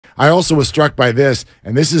I also was struck by this,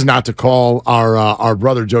 and this is not to call our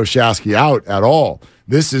brother Joe Shasky out at all.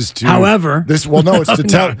 This is to, however, it's to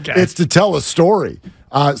tell, it's to tell a story.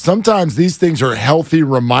 Sometimes these things are healthy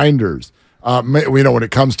reminders. We know when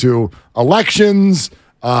it comes to elections,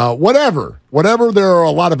 whatever there are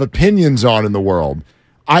a lot of opinions on in the world.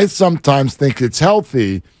 I sometimes think it's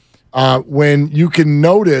healthy when you can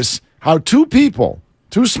notice how two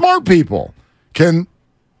smart people, can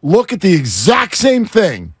look at the exact same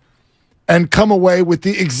thing and come away with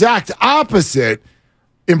the exact opposite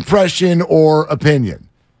impression or opinion.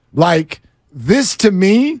 Like, this to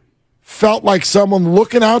me felt like someone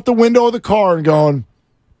looking out the window of the car and going,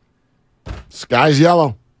 sky's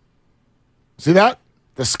yellow. See that?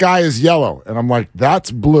 The sky is yellow. And I'm like,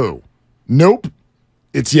 that's blue. Nope,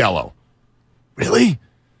 it's yellow. Really?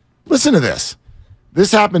 Listen to this.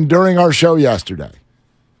 This happened during our show yesterday.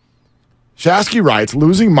 Shasky writes,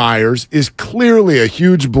 losing Myers is clearly a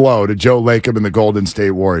huge blow to Joe Lacob and the Golden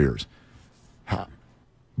State Warriors.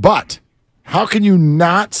 But how can you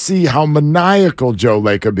not see how maniacal Joe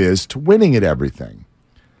Lacob is to winning at everything?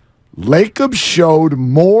 Lacob showed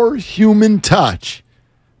more human touch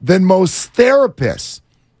than most therapists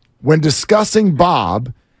when discussing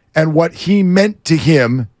Bob and what he meant to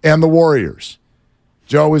him and the Warriors.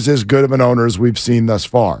 Joe is as good of an owner as we've seen thus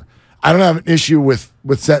far. I don't have an issue with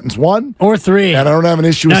sentence 1 or 3, and I don't have an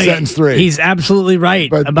issue with sentence 3. He's absolutely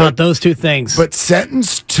right about those two things. But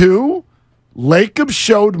sentence 2, Lacob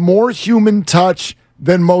showed more human touch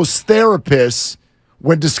than most therapists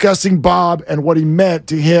when discussing Bob and what he meant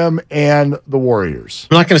to him and the Warriors.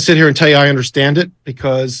 I'm not going to sit here and tell you I understand it,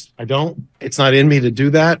 because I don't. It's not in me to do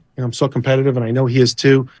that. And I'm so competitive, and I know he is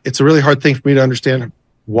too. It's a really hard thing for me to understand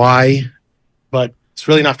why, but it's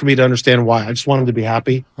really not for me to understand why. I just want him to be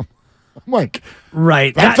happy. I'm like,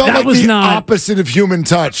 right. That felt like was the not opposite of human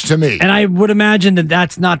touch to me. And I would imagine that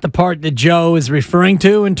that's not the part that Joe is referring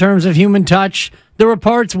to in terms of human touch. There were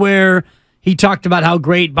parts where he talked about how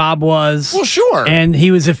great Bob was. Well, sure. And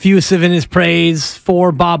he was effusive in his praise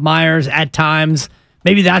for Bob Myers at times.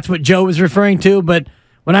 Maybe that's what Joe was referring to. But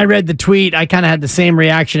when I read the tweet, I kind of had the same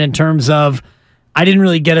reaction in terms of I didn't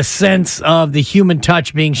really get a sense of the human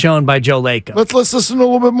touch being shown by Joe Lacob. Let's listen to a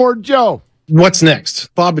little bit more, Joe. What's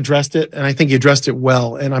next? Bob addressed it, and I think he addressed it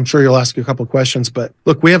well, and I'm sure you'll ask a couple of questions. But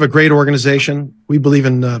look, we have a great organization. We believe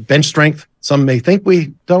in bench strength. Some may think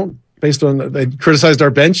we don't, based on they criticized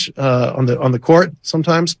our bench on the court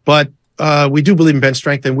sometimes. But we do believe in bench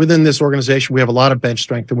strength, and within this organization, we have a lot of bench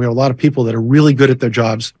strength, and we have a lot of people that are really good at their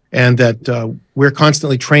jobs, and that we're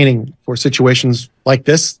constantly training for situations like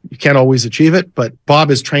this. You can't always achieve it, but Bob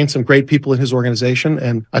has trained some great people in his organization,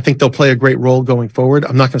 and I think they'll play a great role going forward.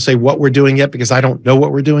 I'm not going to say what we're doing yet, because I don't know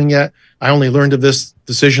what we're doing yet. I only learned of this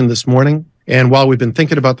decision this morning. And while we've been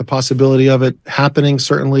thinking about the possibility of it happening,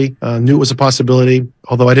 certainly knew it was a possibility,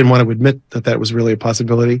 although I didn't want to admit that that was really a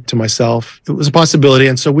possibility to myself. It was a possibility,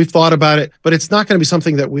 and so we've thought about it, but it's not going to be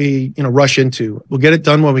something that we rush into. We'll get it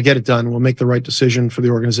done when we get it done. We'll make the right decision for the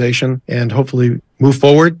organization and hopefully move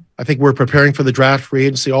forward. I think we're preparing for the draft, free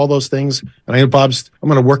agency, all those things. And I know I'm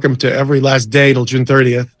going to work him to every last day till June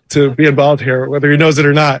 30th to be involved here, whether he knows it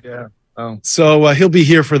or not. Yeah. Oh. So he'll be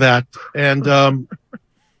here for that. And I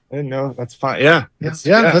didn't know. That's fine. Yeah. That's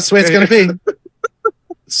the way it's going to be.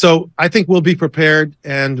 So I think we'll be prepared,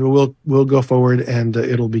 and we'll go forward, and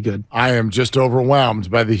it'll be good. I am just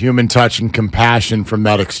overwhelmed by the human touch and compassion from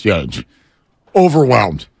that exchange.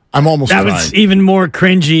 Overwhelmed. I'm almost That crying. was even more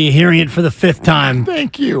cringy hearing it for the 5th time.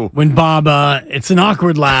 Thank you. When Bob, it's an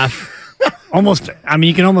awkward laugh.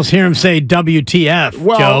 You can almost hear him say WTF,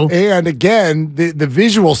 Well, Joe. and again, the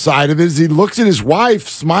visual side of it is he looks at his wife,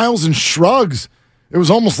 smiles, and shrugs. It was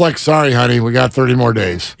almost like, sorry, honey, we got 30 more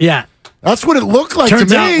days. Yeah. That's what it looked like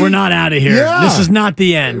Turns to me. out we're not out of here. Yeah. This is not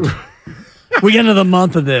the end. We get into the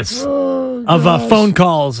month of this, of phone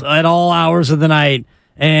calls at all hours of the night,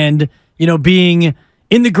 and, being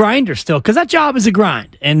in the grinder still, because that job is a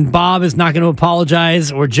grind. And Bob is not going to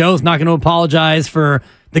apologize, or Joe's not going to apologize for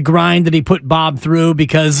the grind that he put Bob through,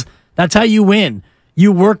 because that's how you win.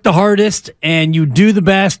 You work the hardest, and you do the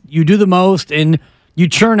best, you do the most, and you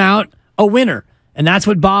churn out a winner. And that's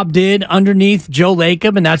what Bob did underneath Joe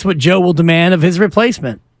Lacob, and that's what Joe will demand of his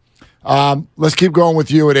replacement. Let's keep going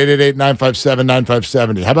with you at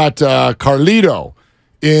 888-957-9570. How about Carlito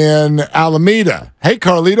in Alameda? Hey,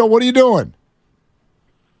 Carlito, what are you doing?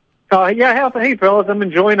 Hey, fellas, I'm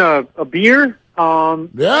enjoying a beer. Yeah. I'm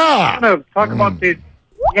going to talk about this.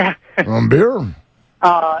 Yeah. Beer?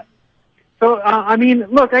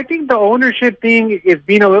 Look, I think the ownership thing is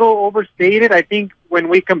being a little overstated. I think when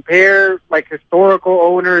we compare, historical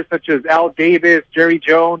owners such as Al Davis, Jerry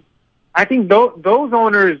Jones, I think those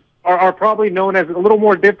owners are probably known as a little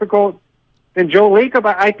more difficult than Joe Lacob.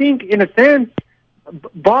 I think, in a sense,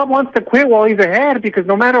 Bob wants to quit while he's ahead because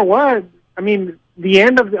no matter what, I mean, the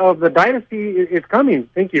end of the dynasty is coming.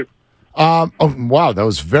 Thank you. Oh, wow, that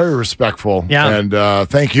was very respectful. Yeah. And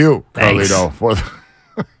thank you, Thanks. Carlito,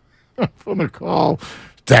 for the call.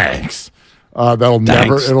 Thanks. It'll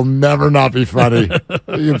never not be funny.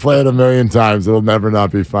 You can play it a million times. It'll never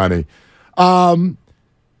not be funny.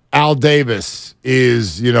 Al Davis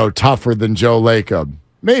is, tougher than Joe Lacob.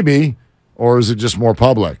 Maybe. Or is it just more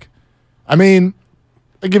public? I mean,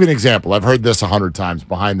 I'll give you an example. I've heard this 100 times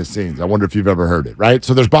behind the scenes. I wonder if you've ever heard it, right?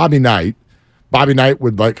 So there's Bobby Knight. Bobby Knight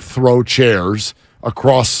would throw chairs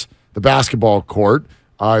across the basketball court.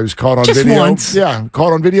 He was caught on Just video. once. Yeah,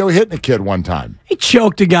 caught on video hitting a kid one time. He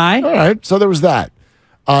choked a guy. All right, so there was that.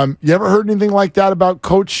 You ever heard anything like that about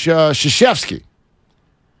Coach Krzyzewski?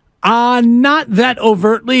 Not that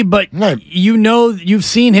overtly, but Right. you've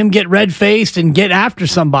seen him get red-faced and get after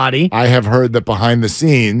somebody. I have heard that behind the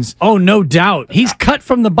scenes. Oh, no doubt. He's cut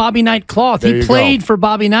from the Bobby Knight cloth. There He you played go. for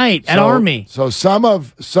Bobby Knight at Army. So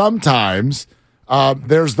sometimes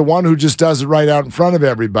there's the one who just does it right out in front of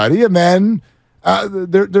everybody, and then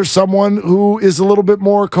there's someone who is a little bit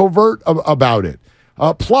more covert about it.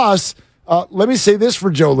 Plus, let me say this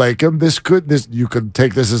for Joe Lacob. You could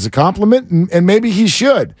take this as a compliment, and maybe he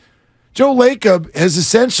should. Joe Lacob has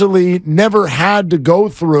essentially never had to go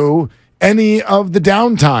through any of the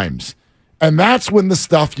downtimes, and that's when the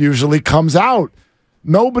stuff usually comes out.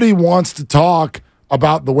 Nobody wants to talk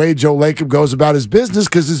about the way Joe Lacob goes about his business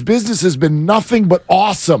because his business has been nothing but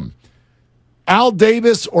awesome. Al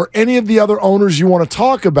Davis or any of the other owners you want to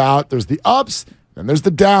talk about, there's the ups and there's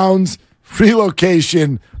the downs,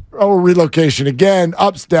 relocation again,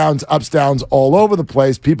 ups, downs, all over the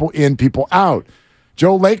place, people in, people out.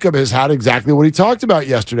 Joe Lacob has had exactly what he talked about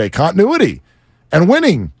yesterday, continuity and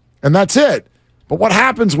winning, and that's it. But what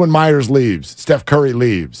happens when Myers leaves, Steph Curry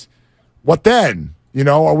leaves? What then?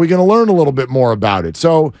 Are we going to learn a little bit more about it?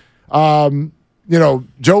 So, Joe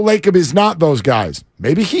Lacob is not those guys.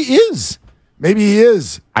 Maybe he is.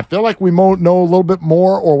 I feel like we know a little bit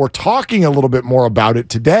more, or we're talking a little bit more about it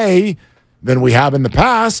today than we have in the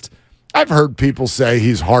past. I've heard people say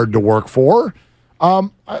he's hard to work for.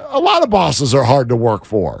 A lot of bosses are hard to work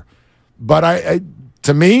for. But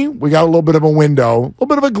to me, we got a little bit of a window, a little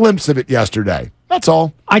bit of a glimpse of it yesterday. That's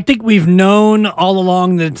all. I think we've known all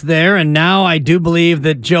along that it's there, and now I do believe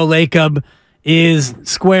that Joe Lacob is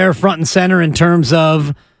square front and center in terms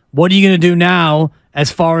of what are you going to do now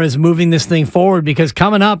as far as moving this thing forward, because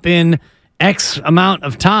coming up in X amount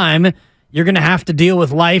of time, you're going to have to deal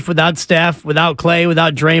with life without Steph, without Clay,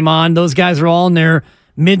 without Draymond. Those guys are all in their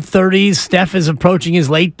mid-30s. Steph is approaching his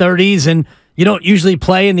late 30s, and you don't usually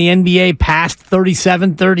play in the NBA past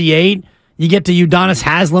 37, 38. You get to Udonis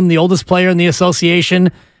Haslem, the oldest player in the association,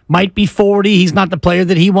 might be 40. He's not the player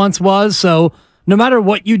that he once was. So no matter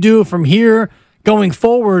what you do from here going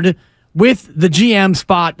forward with the GM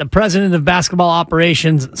spot, the president of basketball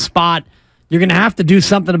operations spot, you're going to have to do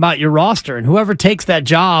something about your roster. And whoever takes that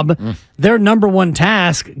job, their number one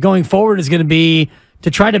task going forward is going to be to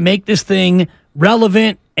try to make this thing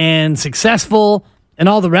relevant and successful and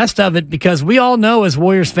all the rest of it, because we all know as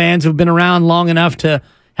Warriors fans who've been around long enough to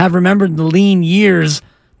have remembered the lean years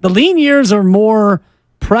are more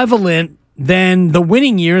prevalent than the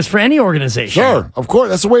winning years for any organization. Sure, of course.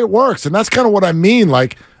 That's the way it works. And that's kind of what I mean.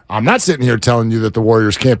 Like, I'm not sitting here telling you that the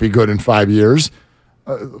Warriors can't be good in 5 years.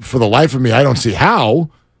 For the life of me, I don't see how,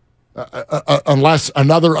 unless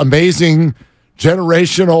another amazing,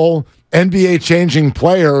 generational, NBA-changing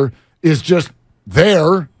player is just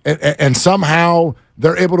there, and somehow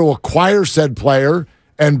they're able to acquire said player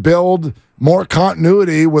and build more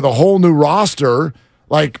continuity with a whole new roster.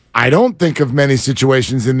 Like, I don't think of many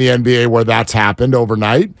situations in the NBA where that's happened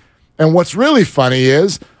overnight. And what's really funny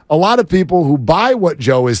is a lot of people who buy what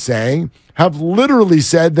Joe is saying have literally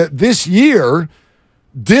said that this year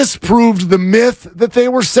disproved the myth that they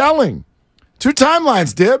were selling. 2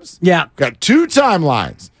 timelines, Dibs. Yeah. Got 2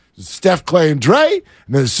 timelines. Steph, Clay, and Dre.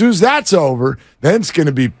 And then as soon as that's over, then it's going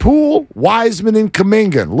to be Poole, Wiseman, and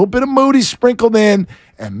Kuminga. A little bit of Moody sprinkled in.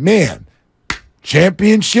 And, man,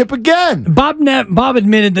 championship again. Bob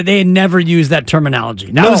admitted that they had never used that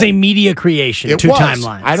terminology. That was a media creation, 2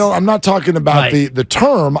 timelines. I'm not talking about the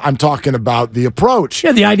term. I'm talking about the approach.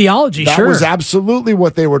 Yeah, the ideology, that sure. was absolutely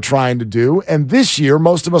what they were trying to do. And this year,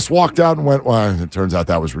 most of us walked out and went, well, it turns out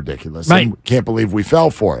that was ridiculous. Right. And can't believe we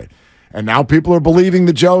fell for it. And now people are believing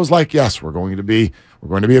that Joe's like, yes, we're going to be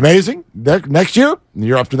amazing next year, and the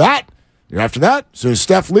year after that. As soon as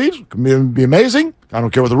Steph leaves, it's going to be amazing. I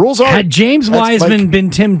don't care what the rules are. Had James That's Wiseman like- been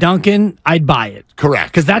Tim Duncan, I'd buy it.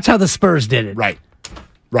 Correct. Because that's how the Spurs did it. Right.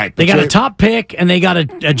 Right. They But got a top pick, and they got a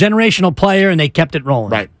generational player, and they kept it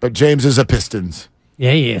rolling. Right. But James is a Pistons.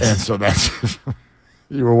 Yeah, he is. And so that's...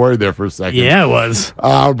 You were worried there for a second. Yeah, it was.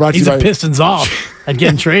 Brought to He's you a by- Pistons off and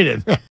getting traded.